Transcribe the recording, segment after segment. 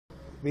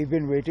We've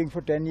been waiting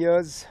for 10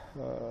 years.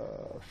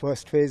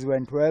 First phase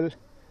went well.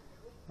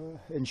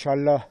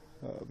 Inshallah,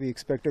 we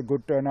expect a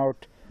good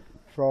turnout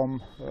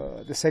from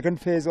the second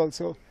phase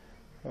also.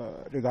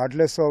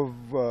 Regardless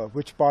of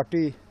which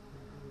party,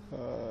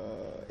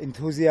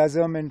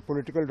 enthusiasm in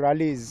political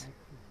rallies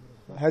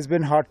has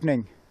been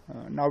heartening.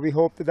 Now we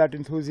hope that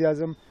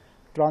enthusiasm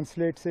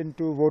translates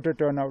into voter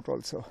turnout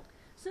also.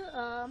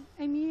 So,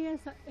 MEA has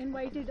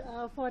invited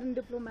foreign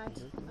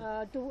diplomats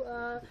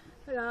to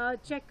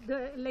check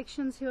the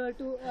elections here.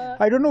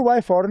 I don't know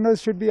why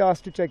foreigners should be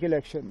asked to check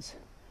elections.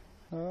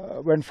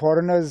 When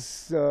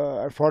foreigners,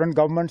 foreign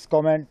governments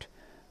comment,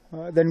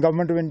 then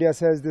Government of India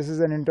says this is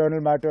an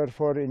internal matter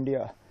for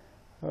India.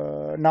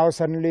 Now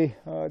suddenly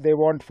they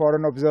want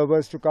foreign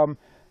observers to come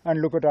and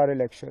look at our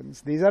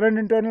elections. These are an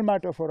internal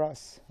matter for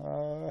us.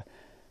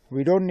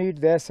 We don't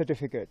need their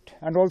certificate.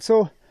 And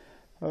also,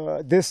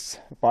 this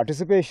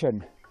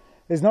participation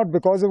is not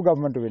because of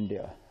Government of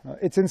India.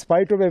 It's in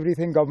spite of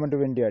everything Government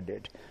of India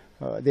did.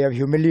 They have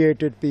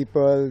humiliated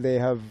people, they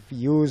have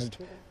used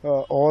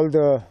all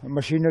the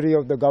machinery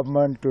of the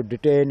government to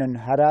detain and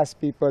harass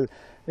people.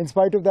 In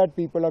spite of that,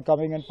 people are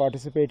coming and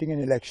participating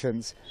in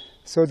elections.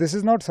 So this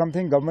is not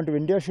something Government of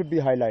India should be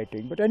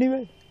highlighting. But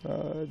anyway,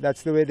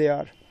 that's the way they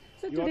are.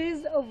 So today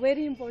is a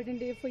very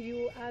important day for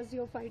you as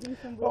you're fighting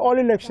from voter. All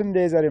election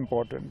days are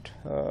important.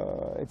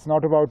 It's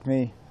not about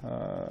me.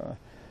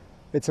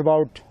 It's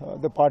about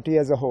the party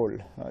as a whole.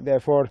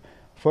 Therefore,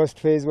 first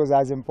phase was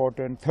as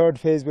important. Third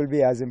phase will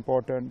be as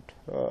important.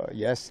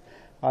 Yes,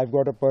 I've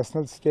got a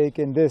personal stake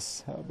in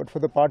this. But for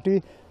the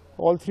party,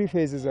 all three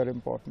phases are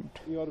important.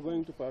 You are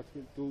going to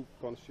participate in 2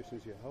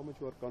 constituencies here. How much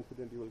you are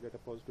confident you will get a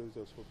positive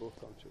results for both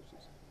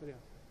constituencies?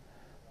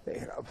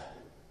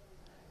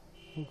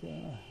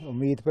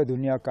 उम्मीद पे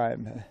दुनिया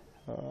कायम है.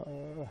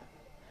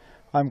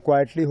 I'm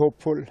quietly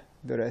hopeful.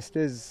 The rest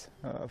is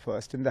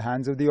first in the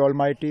hands of the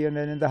Almighty and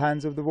then in the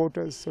hands of the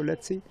voters. So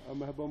let's see.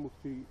 Mahbub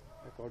Mufti,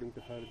 according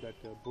to her, that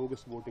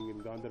bogus voting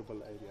in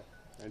Ganderbal area,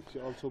 and she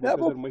also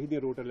because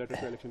Mahidi wrote a letter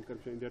to Election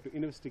Commission India to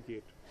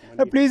investigate.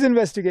 Please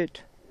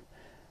investigate.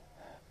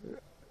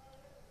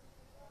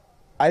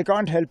 I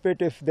can't help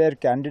it if their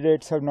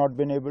candidates have not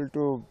been able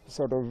to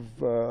sort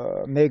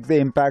of make the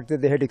impact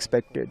that they had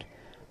expected.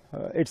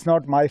 It's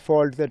not my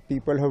fault that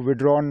people have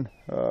withdrawn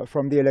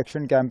from the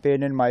election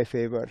campaign in my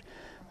favor.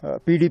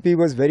 PDP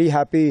was very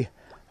happy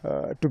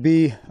to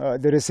be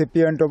the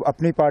recipient of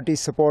Apni Party's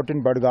support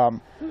in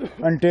Budgam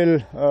until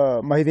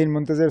Mahideen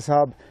Muntazir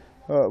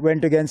Sahab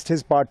went against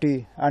his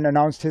party and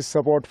announced his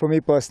support for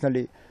me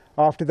personally.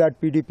 After that,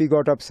 PDP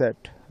got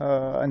upset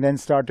and then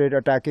started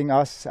attacking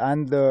us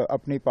and the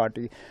Apni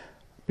Party.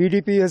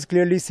 PDP has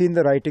clearly seen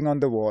the writing on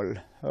the wall.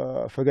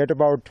 Forget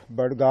about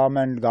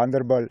Budgam and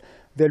Ganderbal.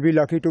 They'll be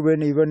lucky to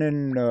win even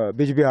in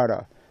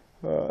Bijbihara.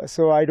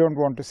 So I don't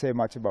want to say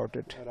much about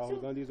it. Rahul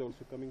Gandhi is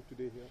also coming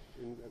today here.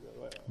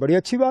 Badi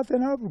achhi baat hai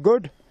na,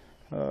 good.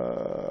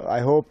 I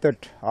hope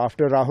that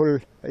after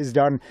Rahul is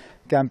done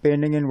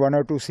campaigning in 1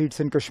 or 2 seats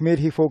in Kashmir,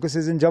 he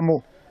focuses in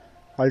Jammu.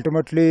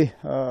 Ultimately,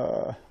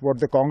 what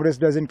the Congress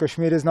does in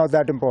Kashmir is not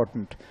that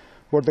important.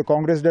 What the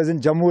Congress does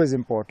in Jammu is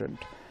important.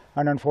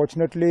 And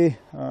unfortunately,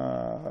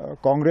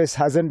 Congress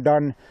hasn't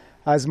done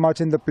as much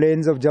in the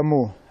plains of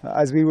Jammu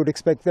as we would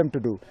expect them to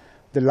do.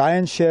 The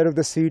lion's share of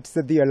the seats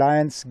that the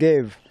alliance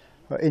gave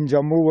in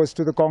Jammu was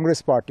to the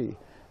Congress party.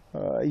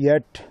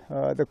 Yet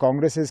the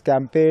Congress's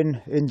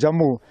campaign in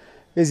Jammu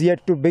is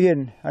yet to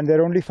begin, and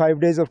there are only 5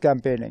 days of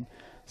campaigning.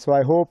 So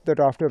I hope that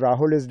after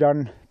Rahul is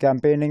done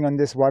campaigning on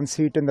this 1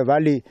 seat in the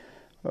valley,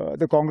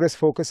 the Congress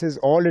focuses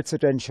all its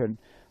attention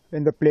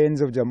in the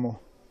plains of Jammu.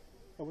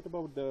 What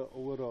about the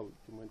overall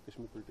Jammu and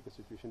Kashmir political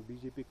situation?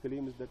 BJP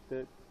claims that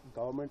the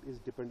government is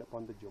dependent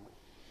upon the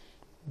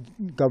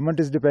Jammu. Government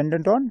is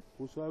dependent on?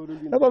 Whosoever will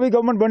be. अब अभी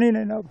government बनी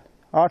नहीं ना.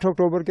 8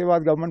 अक्टूबर के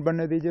बाद government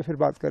बनने दीजिए, फिर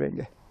बात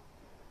करेंगे.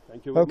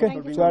 Thank you. Okay,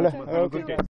 चलो. Okay.